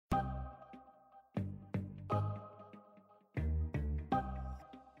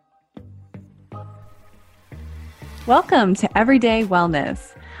Welcome to Everyday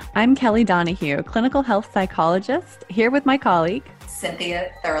Wellness. I'm Kelly Donahue, clinical health psychologist, here with my colleague, Cynthia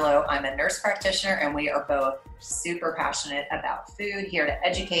Thurlow. I'm a nurse practitioner, and we are both super passionate about food, here to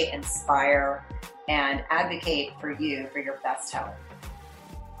educate, inspire, and advocate for you for your best health.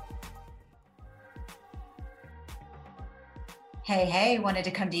 Hey, wanted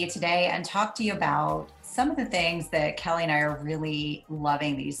to come to you today and talk to you about some of the things that Kelly and I are really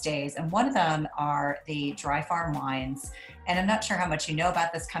loving these days. And one of them are the Dry Farm wines. And I'm not sure how much you know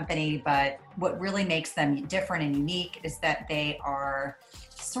about this company, but what really makes them different and unique is that they are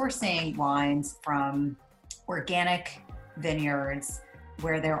sourcing wines from organic vineyards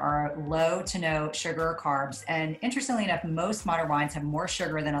where there are low to no sugar or carbs. And interestingly enough, most modern wines have more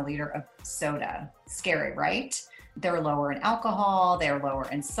sugar than a liter of soda. Scary, right? They're lower in alcohol, they're lower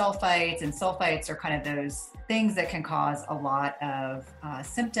in sulfites, and sulfites are kind of those things that can cause a lot of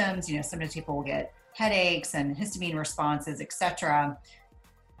symptoms. Sometimes people will get headaches and histamine responses, etc.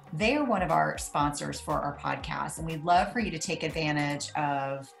 They are one of our sponsors for our podcast, and we'd love for you to take advantage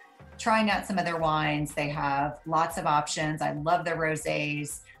of trying out some of their wines. They have lots of options. I love their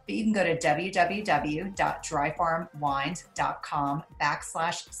rosés, but you can go to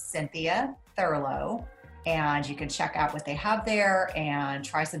www.dryfarmwines.com/Cynthia Thurlow. And you can check out what they have there and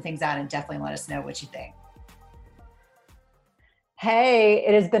try some things out and definitely let us know what you think. Hey,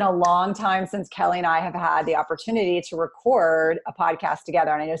 it has been a long time since Kelly and I have had the opportunity to record a podcast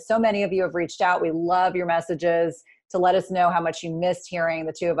together. And I know so many of you have reached out. We love your messages to let us know how much you missed hearing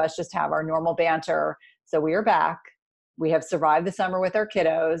the two of us just have our normal banter. So we are back. We have survived the summer with our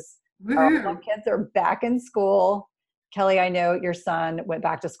kiddos. Our kids are back in school. Kelly, I know your son went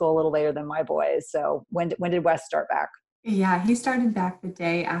back to school a little later than my boys. So when did Wes start back? Yeah, he started back the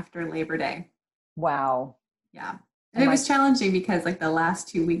day after Labor Day. Wow. Yeah. And it was challenging because the last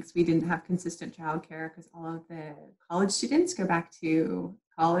 2 weeks we didn't have consistent childcare because all of the college students go back to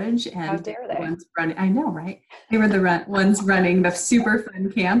college. And how dare they? Ones running, I know, right? They were the ones running the super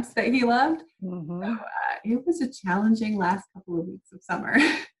fun camps that he loved. Mm-hmm. So it was a challenging last couple of weeks of summer.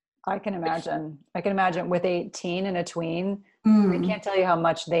 I can imagine with a teen and a tween. I can't tell you how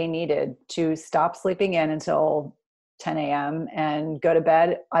much they needed to stop sleeping in until 10 a.m. and go to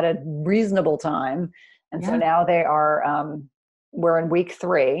bed at a reasonable time. And so now they are, we're in week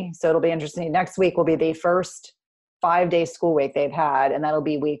 3. So it'll be interesting. Next week will be the first 5-day school week they've had, and that'll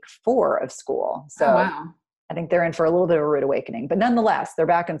be week 4 of school. So I think they're in for a little bit of a rude awakening, but nonetheless, they're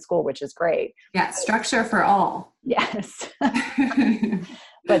back in school, which is great. Yeah. Structure for all. Yes.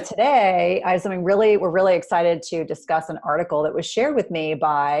 But today I have something we're really excited to discuss, an article that was shared with me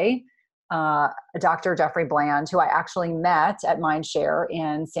by Dr. Jeffrey Bland, who I actually met at Mindshare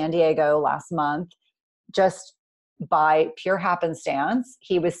in San Diego last month. Just by pure happenstance,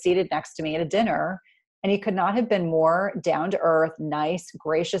 he was seated next to me at a dinner, and he could not have been more down to earth, nice,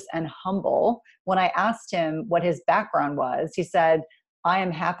 gracious, and humble. When I asked him what his background was, he said, "I am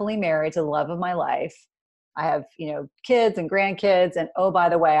happily married to the love of my life. I have, kids and grandkids. And oh, by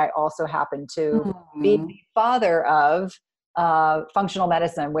the way, I also happen to be the father of functional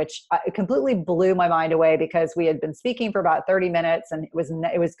medicine," which completely blew my mind away because we had been speaking for about 30 minutes and it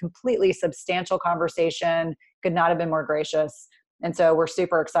was completely substantial conversation, could not have been more gracious. And so we're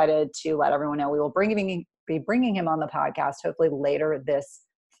super excited to let everyone know we will be bringing him on the podcast, hopefully later this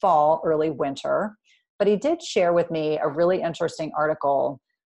fall, early winter. But he did share with me a really interesting article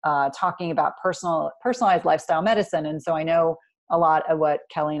talking about personalized lifestyle medicine. And so I know a lot of what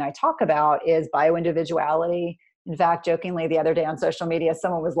Kelly and I talk about is bioindividuality. In fact, jokingly the other day on social media,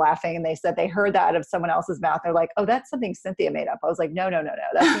 someone was laughing and they said they heard that out of someone else's mouth. They're like, "Oh, that's something Cynthia made up." I was like, no.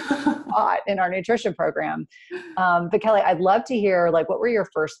 That's taught in our nutrition program. But Kelly, I'd love to hear, what were your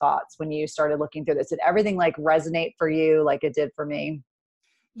first thoughts when you started looking through this? Did everything resonate for you like it did for me?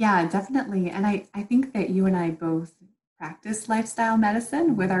 Yeah, definitely. And I think that you and I both practice lifestyle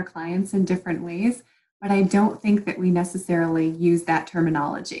medicine with our clients in different ways, but I don't think that we necessarily use that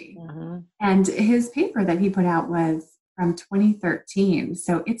terminology. Mm-hmm. And his paper that he put out was from 2013.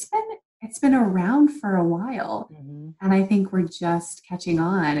 So it's been around for a while. Mm-hmm. And I think we're just catching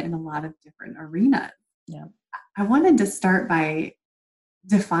on in a lot of different arenas. Yeah. I wanted to start by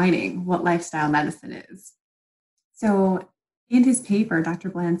defining what lifestyle medicine is. So in his paper, Dr.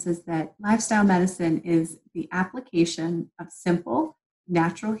 Bland says that lifestyle medicine is the application of simple,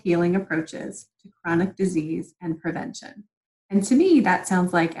 natural healing approaches to chronic disease and prevention. And to me, that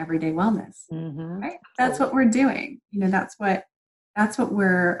sounds like everyday wellness, right? That's what we're doing. That's what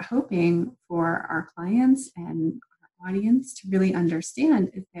we're hoping for our clients and our audience to really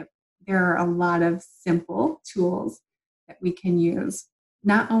understand, is that there are a lot of simple tools that we can use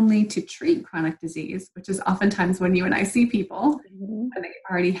not only to treat chronic disease, which is oftentimes when you and I see people, when they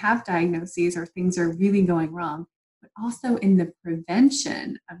already have diagnoses or things are really going wrong, but also in the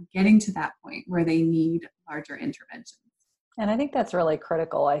prevention of getting to that point where they need larger interventions. And I think that's really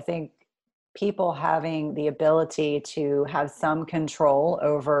critical. I think people having the ability to have some control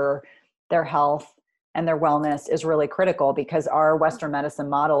over their health and their wellness is really critical, because our Western medicine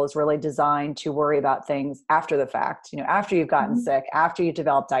model is really designed to worry about things after the fact, after you've gotten sick, after you've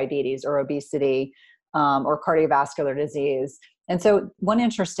developed diabetes or obesity, or cardiovascular disease. And so one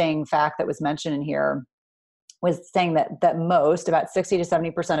interesting fact that was mentioned in here was saying that about 60 to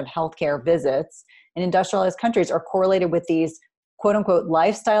 70% of healthcare visits in industrialized countries are correlated with these quote unquote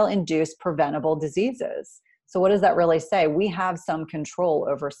lifestyle induced preventable diseases. So what does that really say? We have some control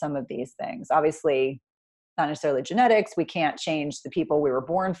over some of these things. Obviously, not necessarily genetics. We can't change the people we were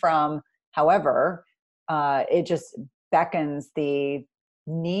born from. However, it just beckons the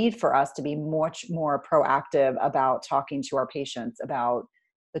need for us to be much more proactive about talking to our patients about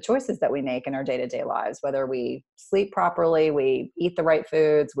the choices that we make in our day-to-day lives, whether we sleep properly, we eat the right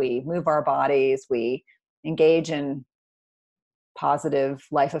foods, we move our bodies, we engage in positive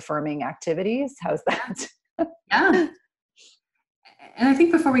life-affirming activities. How's that? Yeah. And I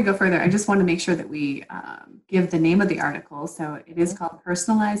think before we go further, I just want to make sure that we give the name of the article. So it is called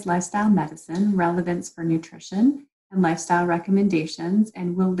Personalized Lifestyle Medicine, Relevance for Nutrition and Lifestyle Recommendations,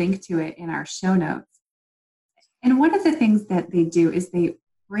 and we'll link to it in our show notes. And one of the things that they do is they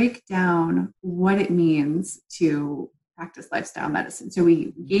break down what it means to practice lifestyle medicine. So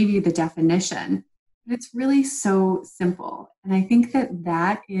we gave you the definition, but it's really so simple. And I think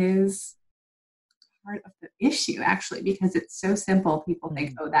that is part of the issue, actually, because it's so simple. People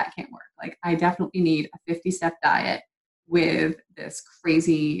think, oh, that can't work. Like, I definitely need a 50-step diet with this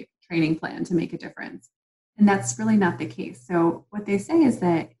crazy training plan to make a difference. And that's really not the case. So what they say is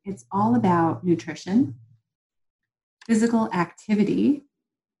that it's all about nutrition, physical activity,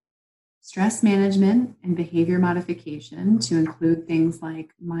 stress management, and behavior modification, to include things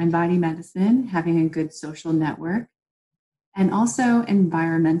like mind-body medicine, having a good social network, and also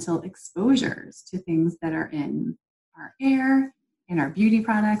environmental exposures to things that are in our air, in our beauty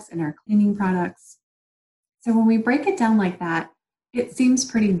products, in our cleaning products. So when we break it down like that, it seems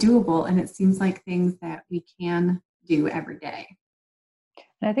pretty doable, and it seems like things that we can do every day.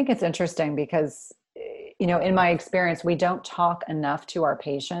 And I think it's interesting because, in my experience, we don't talk enough to our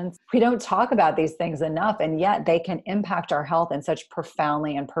patients. We don't talk about these things enough, and yet they can impact our health in such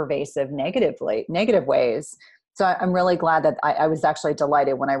profoundly and pervasive negative ways. So I'm really glad that I was actually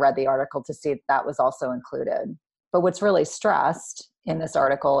delighted when I read the article to see that was also included. But what's really stressed in this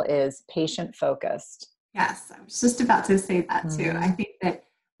article is patient focused. Yes, I was just about to say that too. I think that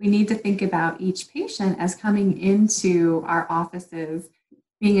we need to think about each patient as coming into our offices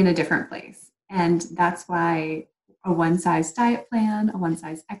being in a different place. And that's why a one-size diet plan, a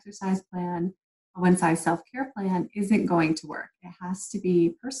one-size exercise plan, a one-size self-care plan isn't going to work. It has to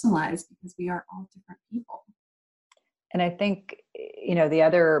be personalized because we are all different people. And I think, the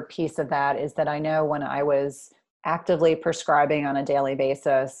other piece of that is that I know when I was actively prescribing on a daily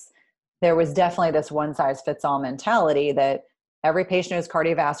basis, there was definitely this one-size-fits-all mentality that every patient who has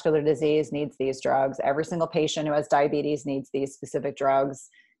cardiovascular disease needs these drugs. Every single patient who has diabetes needs these specific drugs.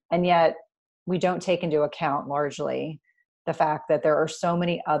 And yet we don't take into account largely the fact that there are so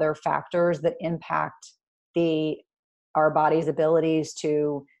many other factors that impact our body's abilities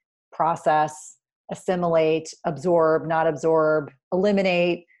to process, assimilate, absorb, not absorb,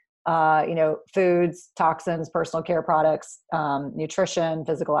 eliminate, foods, toxins, personal care products, nutrition,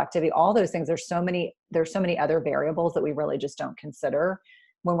 physical activity, all those things. There's so many other variables that we really just don't consider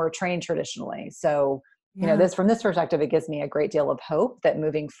when we're trained traditionally. So, from this perspective, it gives me a great deal of hope that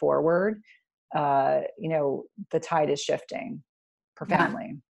moving forward, the tide is shifting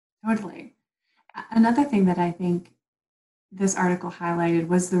profoundly. Yeah, totally. Another thing that I think this article highlighted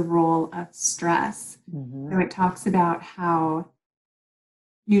was the role of stress. So it talks about how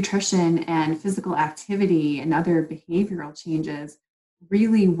nutrition and physical activity and other behavioral changes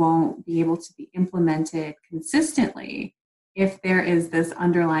really won't be able to be implemented consistently if there is this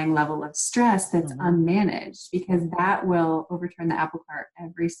underlying level of stress that's unmanaged, because that will overturn the apple cart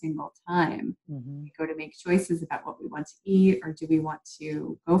every single time we go to make choices about what we want to eat, or do we want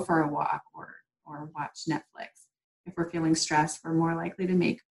to go for a walk or watch Netflix. If we're feeling stressed, we're more likely to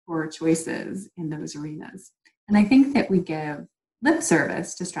make poor choices in those arenas. And I think that we give lip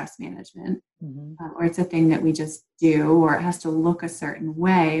service to stress management, or it's a thing that we just do, or it has to look a certain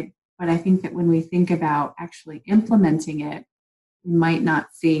way. But I think that when we think about actually implementing it, we might not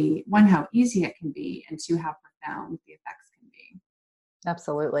see, one, how easy it can be, and two, how profound the effects can be.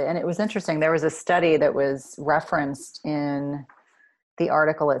 Absolutely. And it was interesting. There was a study that was referenced in the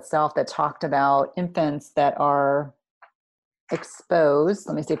article itself that talked about infants that are exposed.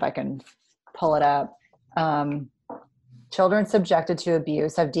 Let me see if I can pull it up. Children subjected to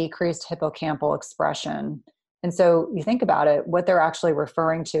abuse have decreased hippocampal expression. And so you think about it, what they're actually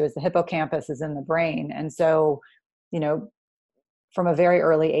referring to is the hippocampus is in the brain. And so, from a very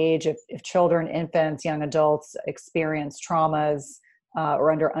early age, if children, infants, young adults experience traumas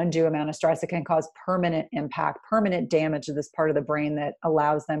or under undue amount of stress, it can cause permanent impact, permanent damage to this part of the brain that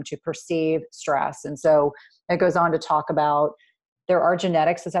allows them to perceive stress. And so it goes on to talk about there are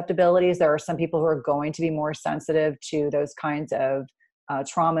genetic susceptibilities. There are some people who are going to be more sensitive to those kinds of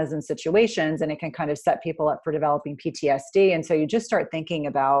traumas and situations, and it can kind of set people up for developing PTSD. And so you just start thinking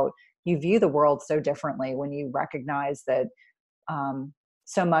about, you view the world so differently when you recognize that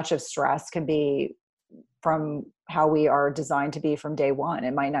so much of stress can be from how we are designed to be from day one.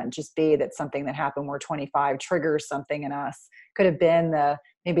 It might not just be that something that happened when we're 25 triggers something in us. Could have been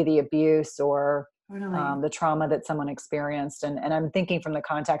maybe the abuse or the trauma that someone experienced. And I'm thinking from the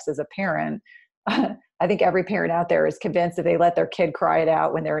context as a parent, I think every parent out there is convinced if they let their kid cry it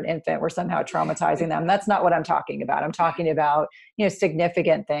out when they're an infant, we're somehow traumatizing them. That's not what I'm talking about. I'm talking about,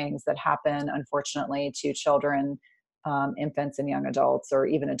 significant things that happen, unfortunately, to children, infants and young adults, or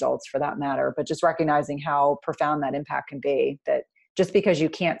even adults for that matter, but just recognizing how profound that impact can be, that just because you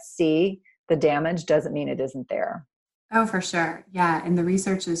can't see the damage doesn't mean it isn't there. Oh, for sure. Yeah. And the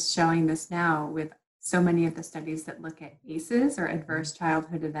research is showing this now with so many of the studies that look at ACEs, or adverse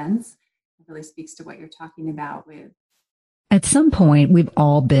childhood events. It really speaks to what you're talking about with. At some point, we've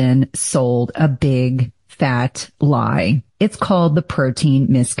all been sold a big fat lie. It's called the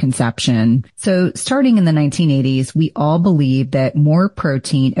protein misconception. So starting in the 1980s, we all believed that more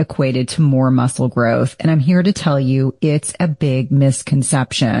protein equated to more muscle growth. And I'm here to tell you it's a big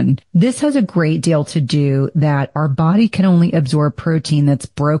misconception. This has a great deal to do that our body can only absorb protein that's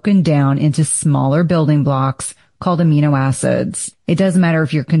broken down into smaller building blocks called amino acids. It doesn't matter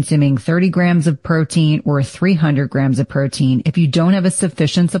if you're consuming 30 grams of protein or 300 grams of protein. If you don't have a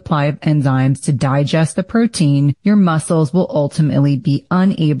sufficient supply of enzymes to digest the protein, your muscles will ultimately be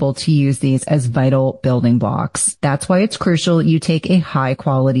unable to use these as vital building blocks. That's why it's crucial you take a high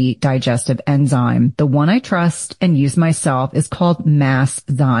quality digestive enzyme. The one I trust and use myself is called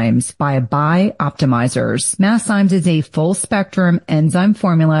Masszymes by Bioptimizers. Masszymes is a full spectrum enzyme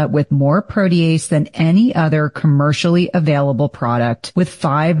formula with more protease than any other commercially available product, with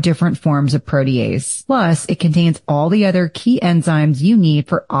 5 different forms of protease. Plus, it contains all the other key enzymes you need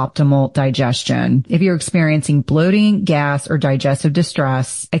for optimal digestion. If you're experiencing bloating, gas, or digestive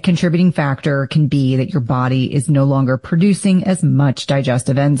distress, a contributing factor can be that your body is no longer producing as much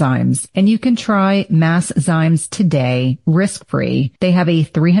digestive enzymes. And you can try Masszymes today, risk-free. They have a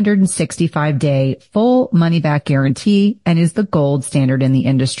 365-day full money-back guarantee and is the gold standard in the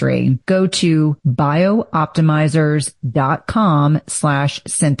industry. Go to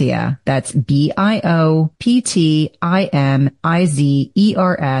bioptimizers.com/Cynthia. That's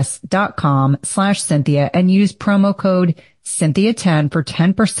bioptimizers.com/Cynthia and use promo code Cynthia10 for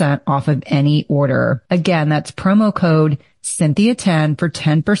 10% off of any order. Again, that's promo code Cynthia10 for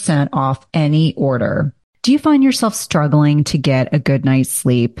 10% off any order. Do you find yourself struggling to get a good night's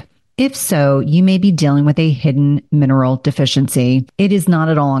sleep? If so, you may be dealing with a hidden mineral deficiency. It is not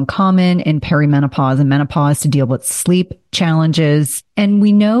at all uncommon in perimenopause and menopause to deal with sleep challenges. And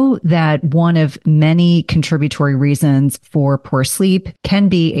we know that one of many contributory reasons for poor sleep can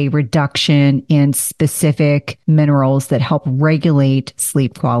be a reduction in specific minerals that help regulate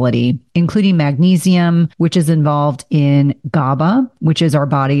sleep quality, including magnesium, which is involved in GABA, which is our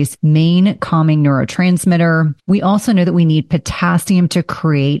body's main calming neurotransmitter. We also know that we need potassium to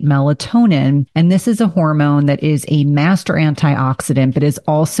create melatonin. And this is a hormone that is a master antioxidant, but is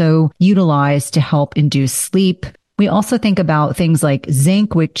also utilized to help induce sleep. We also think about things like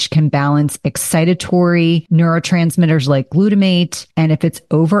zinc, which can balance excitatory neurotransmitters like glutamate. And if it's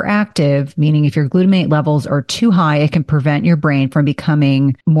overactive, meaning if your glutamate levels are too high, it can prevent your brain from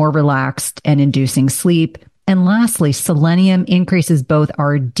becoming more relaxed and inducing sleep. And lastly, selenium increases both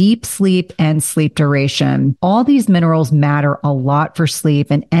our deep sleep and sleep duration. All these minerals matter a lot for sleep,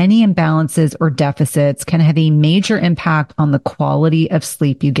 and any imbalances or deficits can have a major impact on the quality of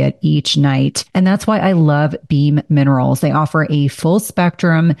sleep you get each night. And that's why I love Beam Minerals. They offer a full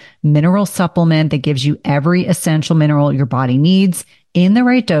spectrum mineral supplement that gives you every essential mineral your body needs in the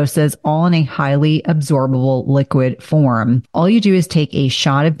right doses, all in a highly absorbable liquid form. All you do is take a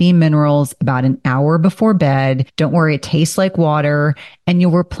shot of Beam Minerals about an hour before bed. Don't worry, it tastes like water, and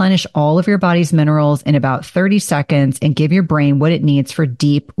you'll replenish all of your body's minerals in about 30 seconds and give your brain what it needs for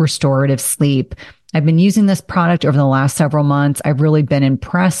deep restorative sleep. I've been using this product over the last several months. I've really been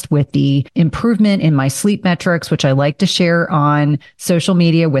impressed with the improvement in my sleep metrics, which I like to share on social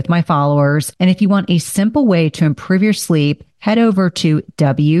media with my followers. And if you want a simple way to improve your sleep, head over to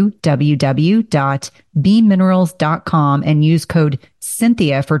www.beamminerals.com and use code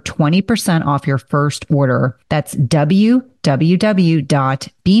Cynthia for 20% off your first order. That's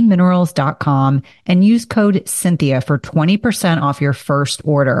www.beamminerals.com and use code Cynthia for 20% off your first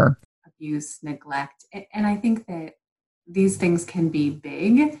order. Abuse, neglect. And I think that these things can be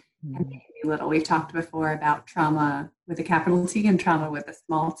big and they can be little. We've talked before about trauma with a capital T and trauma with a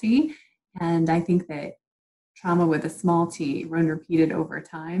small t. And I think that trauma with a small t, when repeated over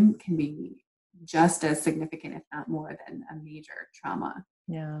time, can be just as significant, if not more, than a major trauma.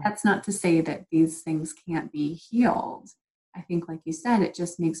 Yeah. That's not to say that these things can't be healed. I think, like you said, it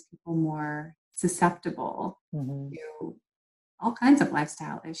just makes people more susceptible to all kinds of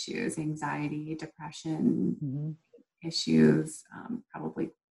lifestyle issues, anxiety, depression issues,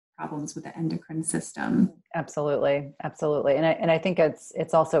 probably problems with the endocrine system. Absolutely. Absolutely. And I think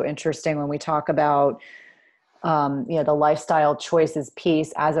it's also interesting when we talk about, the lifestyle choices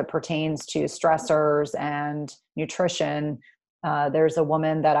piece as it pertains to stressors and nutrition. There's a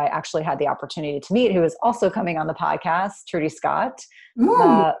woman that I actually had the opportunity to meet who is also coming on the podcast, Trudy Scott.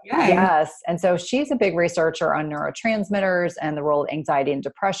 Yes. And so she's a big researcher on neurotransmitters and the role of anxiety and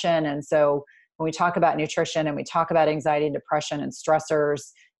depression. And so when we talk about nutrition and we talk about anxiety and depression and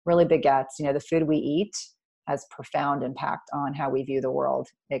stressors, really big gets, the food we eat has profound impact on how we view the world.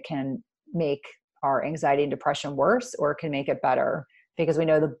 It can make our anxiety and depression worse, or it can make it better, because we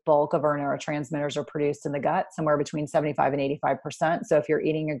know the bulk of our neurotransmitters are produced in the gut, somewhere between 75 and 85%. So if you're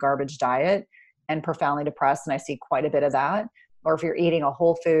eating a garbage diet and profoundly depressed, and I see quite a bit of that, or if you're eating a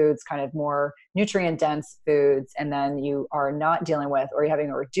whole foods, kind of more nutrient dense foods, and then you are not dealing with, or you're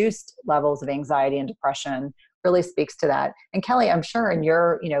having a reduced levels of anxiety and depression, really speaks to that. And Kelly, I'm sure in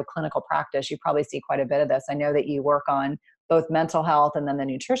your, clinical practice, you probably see quite a bit of this. I know that you work on both mental health and then the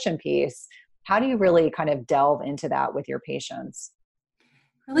nutrition piece. How do you really kind of delve into that with your patients?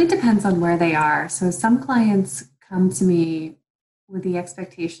 Really depends on where they are. So some clients come to me with the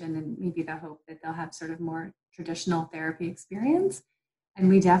expectation and maybe the hope that they'll have sort of more traditional therapy experience. And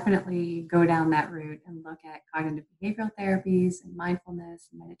we definitely go down that route and look at cognitive behavioral therapies and mindfulness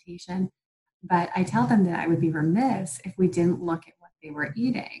and meditation. But I tell them that I would be remiss if we didn't look at what they were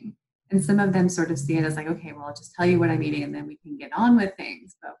eating. And some of them sort of see it as like, okay, well, I'll just tell you what I'm eating and then we can get on with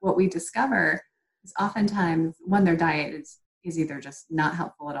things. But what we discover is oftentimes, one, their diet is either just not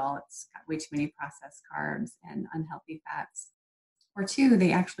helpful at all. It's got way too many processed carbs and unhealthy fats. Or two,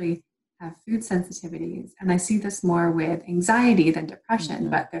 they actually have food sensitivities. And I see this more with anxiety than depression,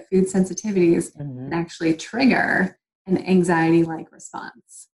 but the food sensitivities can actually trigger an anxiety-like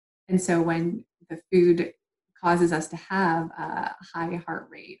response. And so when the food causes us to have a high heart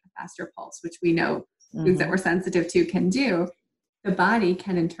rate, a faster pulse, which we know foods that we're sensitive to can do, the body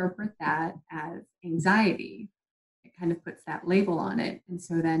can interpret that as anxiety. It kind of puts that label on it. And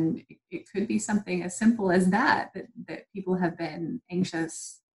so then it could be something as simple as that people have been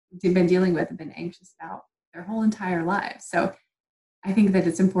anxious, they've been dealing with and been anxious about their whole entire lives. So I think that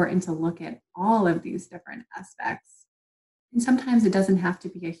it's important to look at all of these different aspects. And sometimes it doesn't have to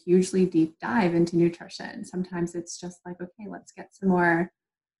be a hugely deep dive into nutrition. Sometimes it's just like, okay, let's get some more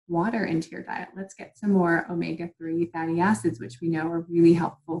water into your diet. Let's get some more omega-3 fatty acids, which we know are really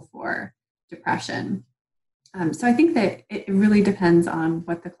helpful for depression. So I think that it really depends on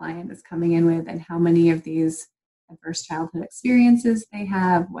what the client is coming in with and how many of these adverse childhood experiences they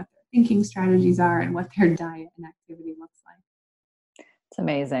have, what their thinking strategies are, and what their diet and activity looks like. It's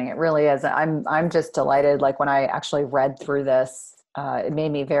amazing. It really is. I'm just delighted. Like when I actually read through this, it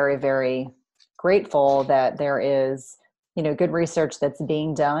made me very, very grateful that there is, good research that's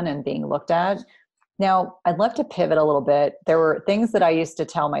being done and being looked at. Now, I'd love to pivot a little bit. There were things that I used to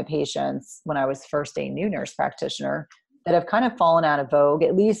tell my patients when I was first a new nurse practitioner that have kind of fallen out of vogue,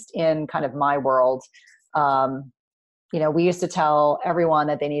 at least in kind of my world. We used to tell everyone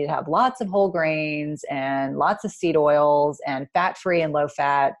that they needed to have lots of whole grains and lots of seed oils and fat-free and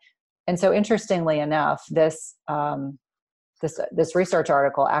low-fat. And so interestingly enough, this research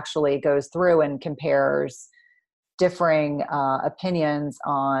article actually goes through and compares differing opinions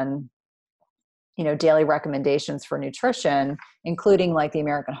on daily recommendations for nutrition, including like the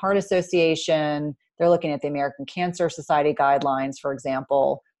American Heart Association. They're looking at the American Cancer Society guidelines, for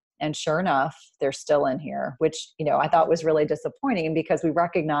example. And sure enough, they're still in here, which, I thought was really disappointing because we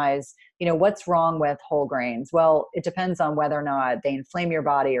recognize, what's wrong with whole grains? Well, it depends on whether or not they inflame your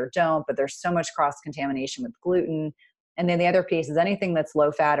body or don't, but there's so much cross-contamination with gluten. And then the other piece is anything that's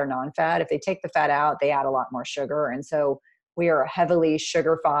low fat or non-fat. If they take the fat out, they add a lot more sugar. And so we are a heavily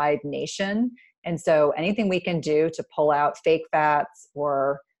sugar-fied nation. And so anything we can do to pull out fake fats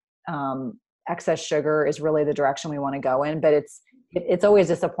or excess sugar is really the direction we want to go in. But it's always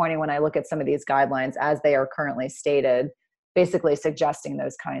disappointing when I look at some of these guidelines as they are currently stated, basically suggesting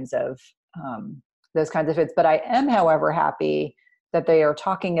those kinds of foods. But I am, however, happy that they are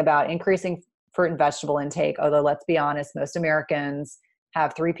talking about increasing fruit and vegetable intake. Although let's be honest, most Americans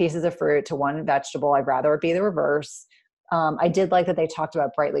have 3 pieces of fruit to 1 vegetable. I'd rather it be the reverse. I did like that they talked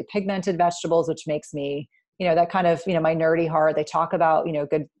about brightly pigmented vegetables, which makes me, that kind of, my nerdy heart. They talk about,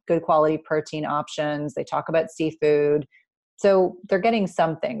 good quality protein options. They talk about seafood. So they're getting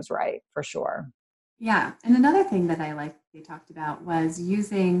some things right for sure. Yeah. And another thing that I liked they talked about was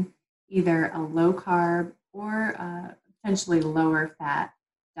using either a low carb or a potentially lower fat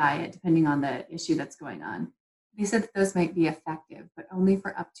diet, depending on the issue that's going on. They said that those might be effective, but only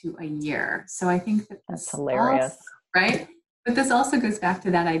for up to a year. So I think that's hilarious. Right? But this also goes back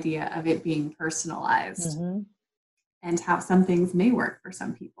to that idea of it being personalized and how some things may work for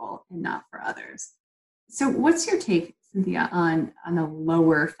some people and not for others. So what's your take, Cynthia, on a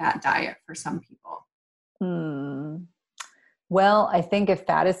lower fat diet for some people? Well, I think if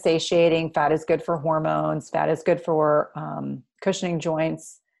fat is satiating, fat is good for hormones, fat is good for cushioning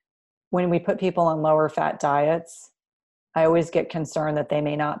joints. When we put people on lower fat diets, I always get concerned that they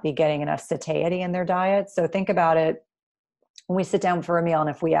may not be getting enough satiety in their diet. So think about it. When we sit down for a meal and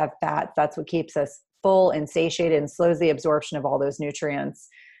if we have fats, that's what keeps us full and satiated and slows the absorption of all those nutrients.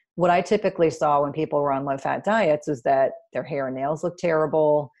 What I typically saw when people were on low fat diets was that their hair and nails looked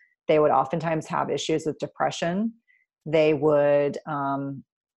terrible. They would oftentimes have issues with depression. They would,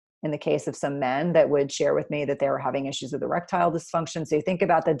 in the case of some men that would share with me that they were having issues with erectile dysfunction. So you think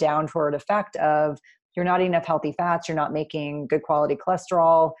about the downward effect of you're not eating enough healthy fats, you're not making good quality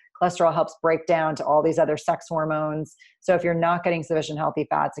cholesterol. Cholesterol helps break down to all these other sex hormones. So if you're not getting sufficient healthy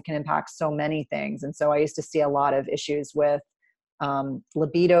fats, it can impact so many things. And so I used to see a lot of issues with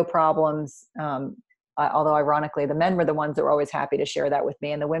libido problems. Although ironically, the men were the ones that were always happy to share that with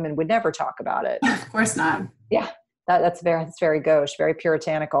me and the women would never talk about it. Of course not. Yeah. That's very gauche, very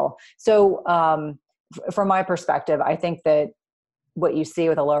puritanical. So from my perspective, I think that what you see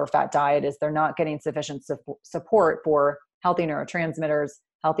with a lower fat diet is they're not getting sufficient support for healthy neurotransmitters,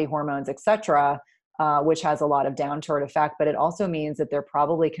 healthy hormones, et cetera, which has a lot of downward effect. But it also means that they're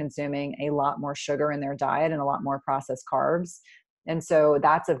probably consuming a lot more sugar in their diet and a lot more processed carbs. And so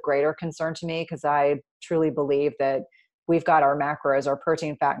that's of greater concern to me because I truly believe that we've got our macros, our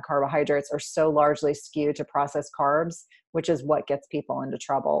protein, fat, and carbohydrates are so largely skewed to processed carbs, which is what gets people into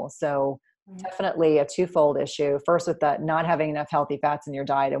trouble. So definitely a twofold issue. First, with that not having enough healthy fats in your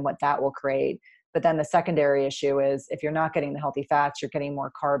diet and what that will create. But then the secondary issue is if you're not getting the healthy fats, you're getting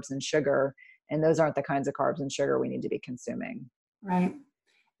more carbs and sugar. And those aren't the kinds of carbs and sugar we need to be consuming. Right.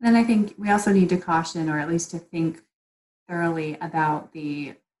 And I think we also need to caution, or at least to think thoroughly about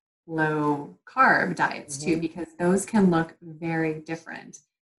the low carb diets too, because those can look very different.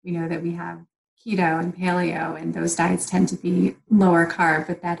 We know that we have keto and paleo, and those diets tend to be lower carb,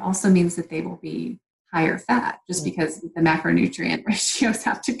 but that also means that they will be higher fat just because the macronutrient ratios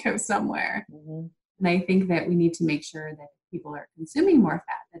have to go somewhere. And I think that we need to make sure that if people are consuming more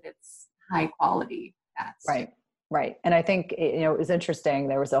fat, that it's high quality fats. Right. And I think, it was interesting.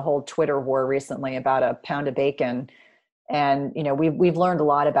 There was a whole Twitter war recently about a pound of bacon. And, we've learned a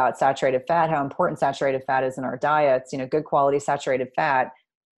lot about saturated fat, how important saturated fat is in our diets, good quality saturated fat.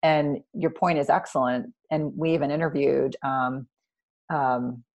 And your point is excellent. And we even interviewed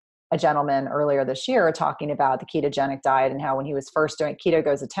a gentleman earlier this year talking about the ketogenic diet and how when he was first doing Keto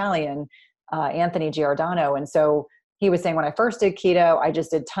Goes Italian, Anthony Giordano. And so he was saying, when I first did keto, I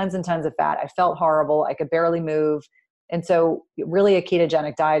just did tons and tons of fat. I felt horrible. I could barely move. And so really a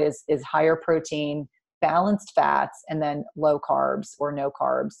ketogenic diet is higher protein, balanced fats, and then low carbs or no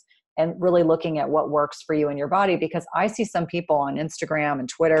carbs, and really looking at what works for you in your body. Because I see some people on Instagram and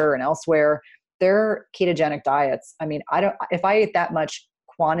Twitter and elsewhere, their ketogenic diets. I mean, if I ate that much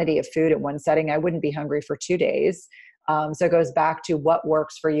quantity of food at one setting, I wouldn't be hungry for 2 days. So it goes back to what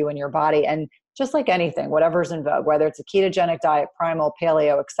works for you in your body. And just like anything, whatever's in vogue, whether it's a ketogenic diet, primal,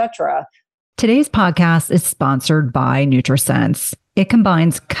 paleo, etc. Today's podcast is sponsored by NutriSense. It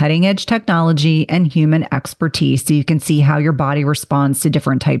combines cutting edge technology and human expertise so you can see how your body responds to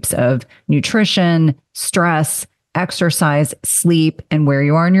different types of nutrition, stress, exercise, sleep, and where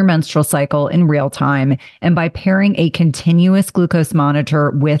you are in your menstrual cycle in real time. And by pairing a continuous glucose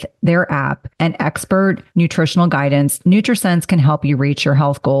monitor with their app and expert nutritional guidance, NutriSense can help you reach your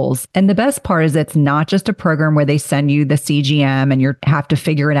health goals. And the best part is it's not just a program where they send you the CGM and you have to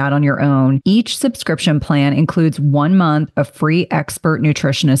figure it out on your own. Each subscription plan includes 1 month of free expert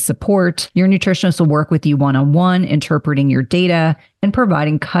nutritionist support. Your nutritionist will work with you one-on-one, interpreting your data and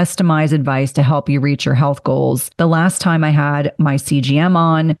providing customized advice to help you reach your health goals. The last time I had my CGM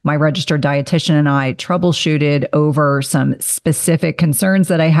on, my registered dietitian and I troubleshooted over some specific concerns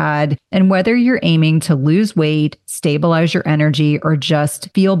that I had. And whether you're aiming to lose weight, stabilize your energy, or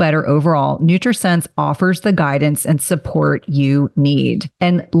just feel better overall, NutriSense offers the guidance and support you need.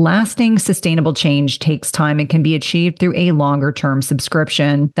 And lasting sustainable change takes time and can be achieved through a longer term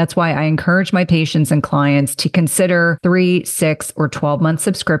subscription. That's why I encourage my patients and clients to consider 3, 6, or 12-month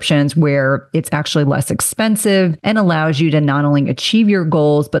subscriptions where it's actually less expensive and allows you to not only achieve your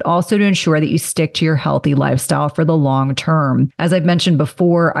goals, but also to ensure that you stick to your healthy lifestyle for the long term. As I've mentioned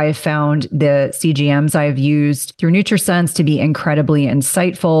before, I have found the CGMs I've used through NutriSense to be incredibly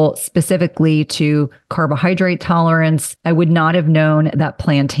insightful, specifically to carbohydrate tolerance. I would not have known that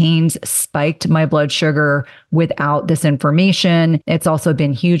plantains spiked my blood sugar without this information. It's also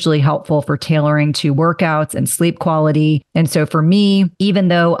been hugely helpful for tailoring to workouts and sleep quality. And so for me, even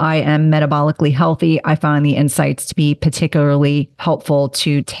though I am metabolically healthy, I find the insights to be particularly helpful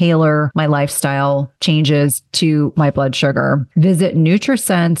to tailor my lifestyle changes to my blood sugar. Visit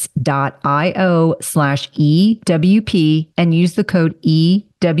nutrisense.io/EWP and use the code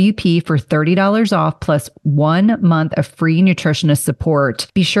EWP for $30 off plus 1 month of free nutritionist support.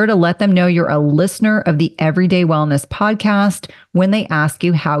 Be sure to let them know you're a listener of the Everyday Wellness podcast when they ask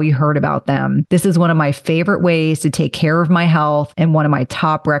you how you heard about them. This is one of my favorite ways to take care of my health and one of my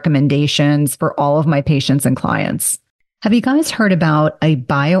top recommendations for all of my patients and clients. Have you guys heard about a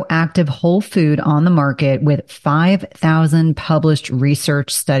bioactive whole food on the market with 5,000 published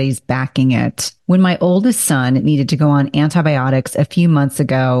research studies backing it? When my oldest son needed to go on antibiotics a few months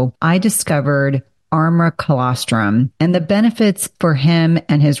ago, I discovered Armra Colostrum, and the benefits for him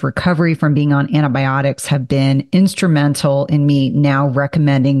and his recovery from being on antibiotics have been instrumental in me now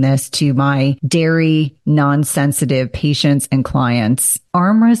recommending this to my dairy non-sensitive patients and clients.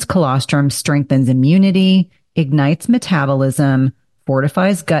 Armra's colostrum strengthens immunity, ignites metabolism,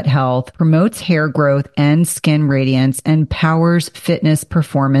 fortifies gut health, promotes hair growth and skin radiance, and powers fitness,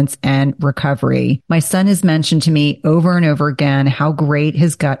 performance, and recovery. My son has mentioned to me over and over again how great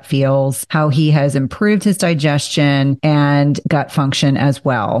his gut feels, how he has improved his digestion and gut function as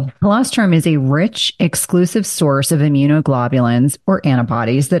well. Colostrum is a rich, exclusive source of immunoglobulins or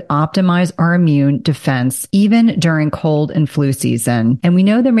antibodies that optimize our immune defense even during cold and flu season. And we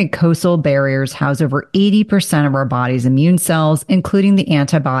know that mucosal barriers house over 80% of our body's immune cells, including the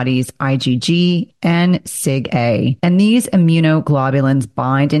antibodies IgG and Sig-A. And these immunoglobulins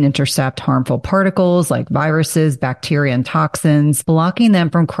bind and intercept harmful particles like viruses, bacteria, and toxins, blocking them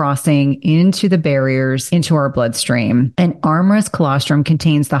from crossing into the barriers into our bloodstream. And Armra's colostrum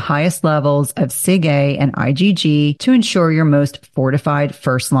contains the highest levels of Sig-A and IgG to ensure your most fortified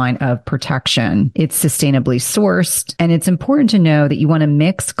first line of protection. It's sustainably sourced, and it's important to know that you want to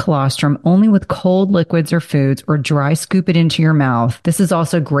mix colostrum only with cold liquids or foods or dry scoop it into your mouth. This is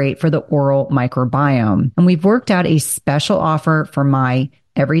also great for the oral microbiome. And we've worked out a special offer for my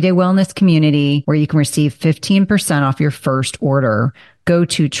Everyday Wellness community where you can receive 15% off your first order. Go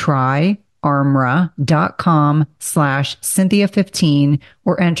to tryarmra.com/Cynthia15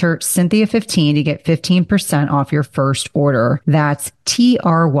 or enter Cynthia15 to get 15% off your first order. That's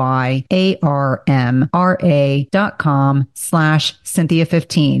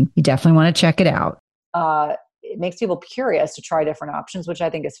tryarmra.com/Cynthia15. You definitely want to check it out. It makes people curious to try different options, which I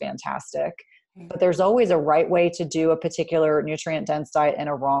think is fantastic. But there's always a right way to do a particular nutrient dense diet and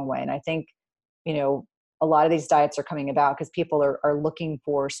a wrong way. And I think, a lot of these diets are coming about because people are looking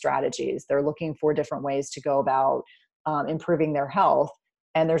for strategies. They're looking for different ways to go about improving their health.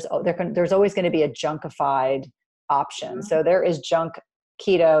 And there's always going to be a junkified option. So there is junk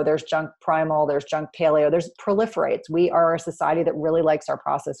keto, there's junk primal, there's junk paleo, there's proliferates. We are a society that really likes our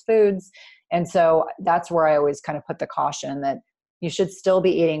processed foods. And so that's where I always kind of put the caution that you should still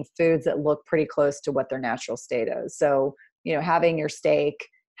be eating foods that look pretty close to what their natural state is. So, having your steak,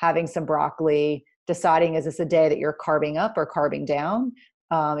 having some broccoli, deciding is this a day that you're carbing up or carbing down?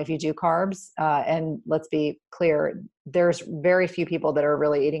 if you do carbs. And let's be clear, there's very few people that are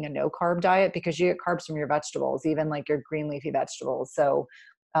really eating a no carb diet, because you get carbs from your vegetables, even like your green leafy vegetables. So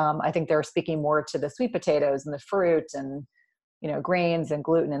I think they're speaking more to the sweet potatoes and the fruit and, grains and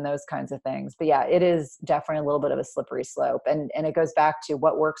gluten and those kinds of things. But yeah, it is definitely a little bit of a slippery slope. And it goes back to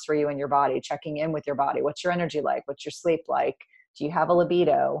what works for you and your body, checking in with your body. What's your energy like? What's your sleep like? Do you have a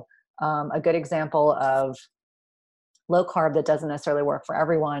libido? A good example of low carb that doesn't necessarily work for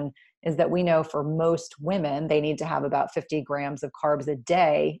everyone is that we know for most women, they need to have about 50 grams of carbs a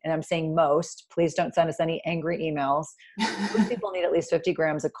day. And I'm saying most, please don't send us any angry emails. Most people need at least 50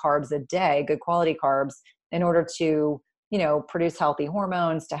 grams of carbs a day, good quality carbs, in order to, produce healthy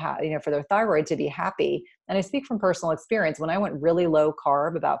hormones, to have, for their thyroid to be happy. And I speak from personal experience. When I went really low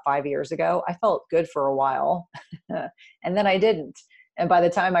carb about 5 years ago, I felt good for a while and then I didn't. And by the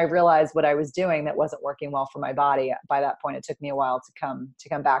time I realized what I was doing that wasn't working well for my body, by that point, it took me a while to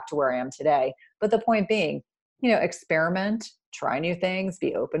come back to where I am today. But the point being, experiment, try new things,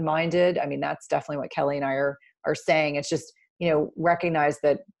 be open-minded. I mean, that's definitely what Kelly and I are saying. It's just, recognize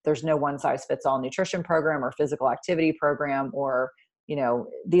that there's no one size fits all nutrition program or physical activity program, or,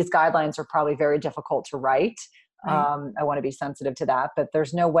 these guidelines are probably very difficult to write. Right. I want to be sensitive to that, but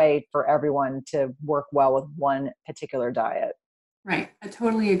there's no way for everyone to work well with one particular diet. Right. I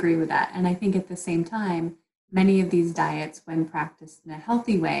totally agree with that. And I think at the same time, many of these diets, when practiced in a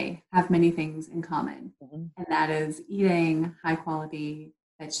healthy way, have many things in common. Mm-hmm. And that is eating high quality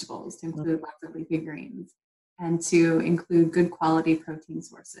vegetables, to include mm-hmm. lots of leafy greens, and to include good quality protein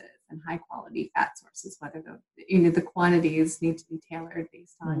sources and high quality fat sources, whether the quantities need to be tailored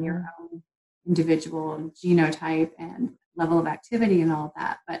based on mm-hmm. your own individual genotype and level of activity and all of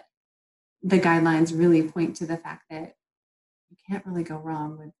that. But the guidelines really point to the fact that you can't really go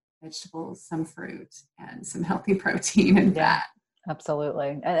wrong with vegetables, some fruit, and some healthy protein and fat.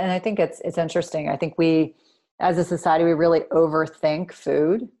 Absolutely. And I think it's interesting. I think we, as a society, we really overthink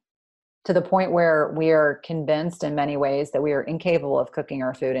food to the point where we are convinced in many ways that we are incapable of cooking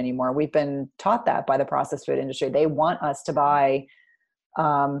our food anymore. We've been taught that by the processed food industry. They want us to buy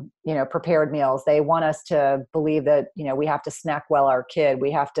prepared meals. They want us to believe that, we have to snack well our kid.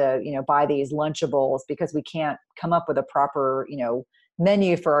 We have to, buy these Lunchables because we can't come up with a proper,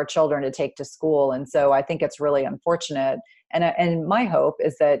 menu for our children to take to school. And so I think it's really unfortunate. And my hope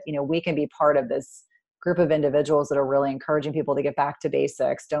is that, we can be part of this group of individuals that are really encouraging people to get back to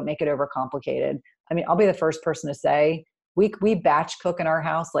basics. Don't make it overcomplicated. I mean, I'll be the first person to say we batch cook in our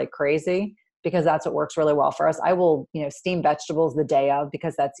house like crazy, because that's what works really well for us. I will, steam vegetables the day of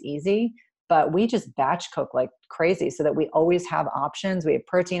because that's easy, but we just batch cook like crazy so that we always have options. We have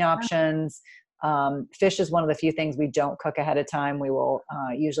protein options. Fish is one of the few things we don't cook ahead of time. We will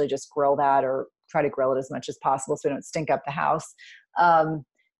usually just grill that, or try to grill it as much as possible so we don't stink up the house.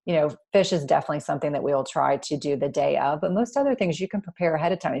 Fish is definitely something that we will try to do the day of, but most other things you can prepare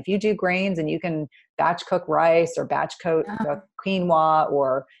ahead of time. If you do grains and you can batch cook rice or batch cook quinoa,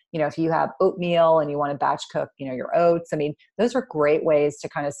 or, if you have oatmeal and you want to batch cook, your oats, I mean, those are great ways to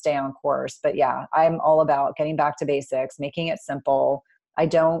kind of stay on course. But yeah, I'm all about getting back to basics, making it simple. I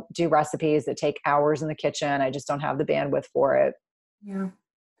don't do recipes that take hours in the kitchen. I just don't have the bandwidth for it. Yeah.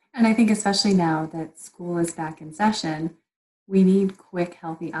 And I think especially now that school is back in session, we need quick,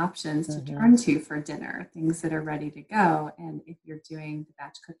 healthy options to turn to for dinner, things that are ready to go. And if you're doing the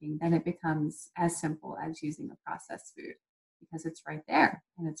batch cooking, then it becomes as simple as using a processed food, because it's right there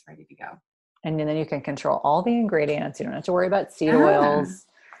and it's ready to go. And then you can control all the ingredients. You don't have to worry about seed oils,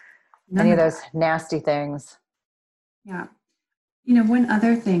 any of those nasty things. Yeah. One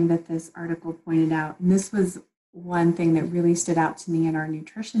other thing that this article pointed out, and this was one thing that really stood out to me in our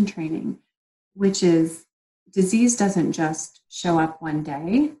nutrition training, which is disease doesn't just show up one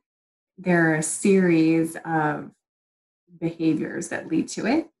day. There are a series of behaviors that lead to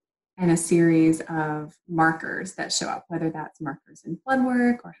it, and a series of markers that show up, whether that's markers in blood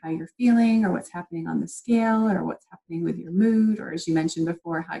work, or how you're feeling, or what's happening on the scale, or what's happening with your mood, or as you mentioned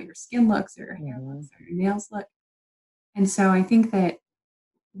before, how your skin looks, or your hair looks, or your nails look. And so I think that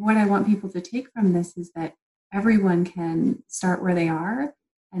what I want people to take from this is that everyone can start where they are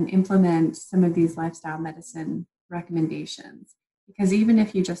and implement some of these lifestyle medicine recommendations. Because even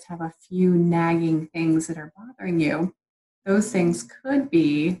if you just have a few nagging things that are bothering you, those things could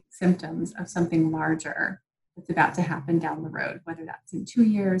be symptoms of something larger that's about to happen down the road, whether that's in 2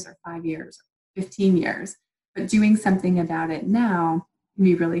 years or 5 years or 15 years. But doing something about it now can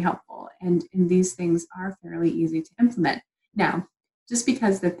be really helpful. And these things are fairly easy to implement. Now, just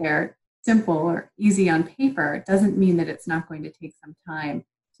because that they're simple or easy on paper doesn't mean that it's not going to take some time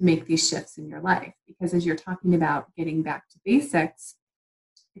to make these shifts in your life. Because as you're talking about getting back to basics,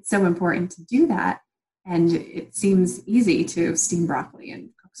 it's so important to do that. And it seems easy to steam broccoli and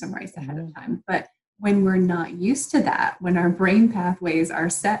cook some rice ahead of time. But when we're not used to that, when our brain pathways are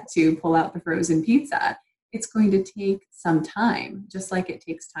set to pull out the frozen pizza, it's going to take some time, just like it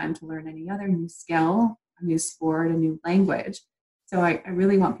takes time to learn any other new skill, a new sport, a new language. So I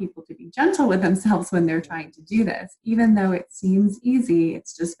really want people to be gentle with themselves when they're trying to do this. Even though it seems easy,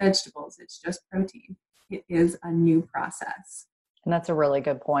 it's just vegetables, it's just protein. It is a new process. And that's a really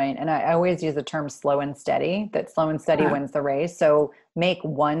good point. And I always use the term slow and steady, that slow and steady wins the race. So make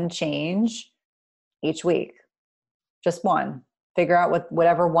one change each week, just one. Figure out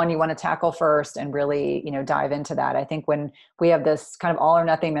whatever one you want to tackle first and really, dive into that. I think when we have this kind of all or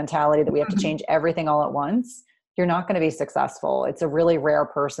nothing mentality that we have to change everything all at once, you're not going to be successful. It's a really rare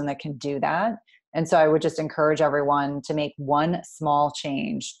person that can do that. And so I would just encourage everyone to make one small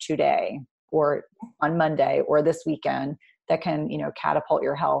change today or on Monday or this weekend that can, catapult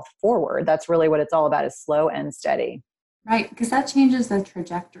your health forward. That's really what it's all about, is slow and steady. Right, because that changes the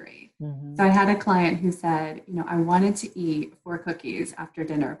trajectory. So I had a client who said, I wanted to eat 4 cookies after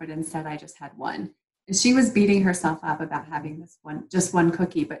dinner, but instead I just had 1. And she was beating herself up about having just one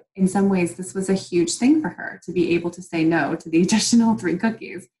cookie. But in some ways, this was a huge thing for her to be able to say no to the additional 3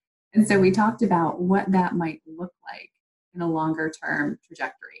 cookies. And so we talked about what that might look like in a longer term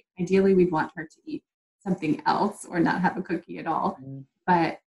trajectory. Ideally, we'd want her to eat something else or not have a cookie at all.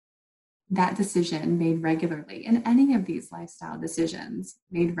 But that decision made regularly, and any of these lifestyle decisions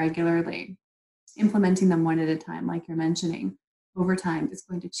made regularly, implementing them one at a time, like you're mentioning, over time is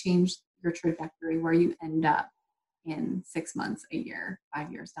going to change your trajectory where you end up in 6 months, a year,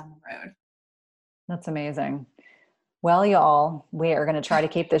 5 years down the road. That's amazing. Well, y'all, we are going to try to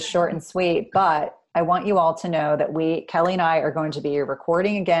keep this short and sweet, but I want you all to know that Kelly and I are going to be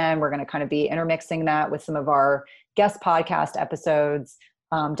recording again. We're going to kind of be intermixing that with some of our guest podcast episodes.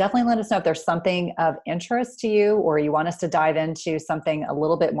 Definitely let us know if there's something of interest to you or you want us to dive into something a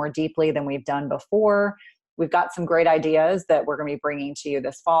little bit more deeply than we've done before. We've got some great ideas that we're going to be bringing to you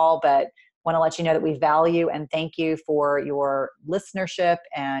this fall, but want to let you know that we value and thank you for your listenership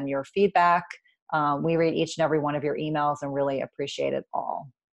and your feedback. We read each and every one of your emails and really appreciate it all.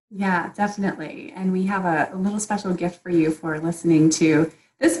 Yeah, definitely. And we have a little special gift for you for listening to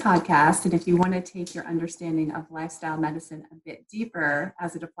this podcast. And if you want to take your understanding of lifestyle medicine a bit deeper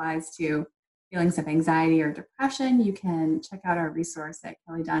as it applies to feelings of anxiety or depression, you can check out our resource at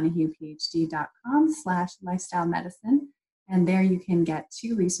kellydonahuephd.com/lifestyle medicine. And there you can get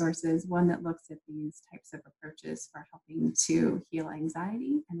 2 resources, one that looks at these types of approaches for helping to heal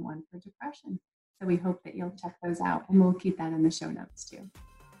anxiety and one for depression. So we hope that you'll check those out, and we'll keep that in the show notes too.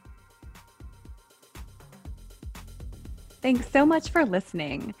 Thanks so much for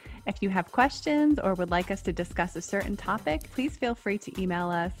listening. If you have questions or would like us to discuss a certain topic, please feel free to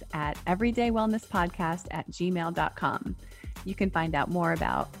email us at everydaywellnesspodcast@gmail.com. You can find out more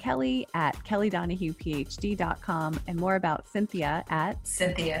about Kelly at kellydonahuephd.com and more about Cynthia at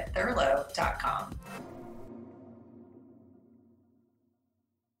cynthiathurlow.com.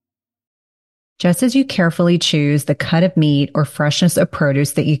 Just as you carefully choose the cut of meat or freshness of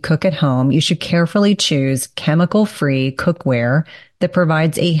produce that you cook at home, you should carefully choose chemical-free cookware that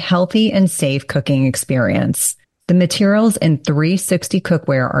provides a healthy and safe cooking experience. The materials in 360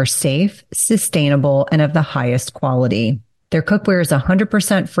 cookware are safe, sustainable, and of the highest quality. Their cookware is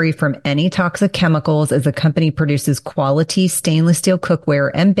 100% free from any toxic chemicals, as the company produces quality stainless steel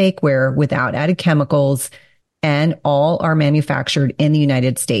cookware and bakeware without added chemicals, and all are manufactured in the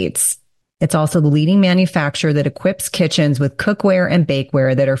United States. It's also the leading manufacturer that equips kitchens with cookware and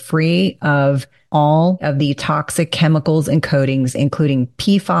bakeware that are free of all of the toxic chemicals and coatings, including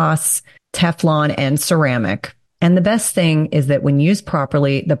PFAS, Teflon, and ceramic. And the best thing is that when used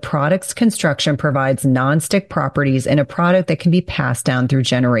properly, the product's construction provides nonstick properties in a product that can be passed down through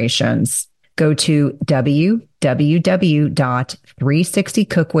generations. Go to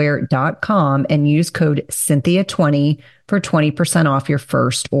www.360cookware.com and use code Cynthia20 for 20% off your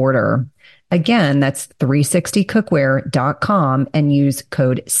first order. Again, that's 360cookware.com and use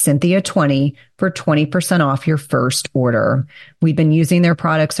code Cynthia20 for 20% off your first order. We've been using their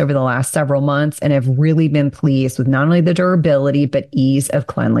products over the last several months and have really been pleased with not only the durability, but ease of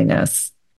cleanliness.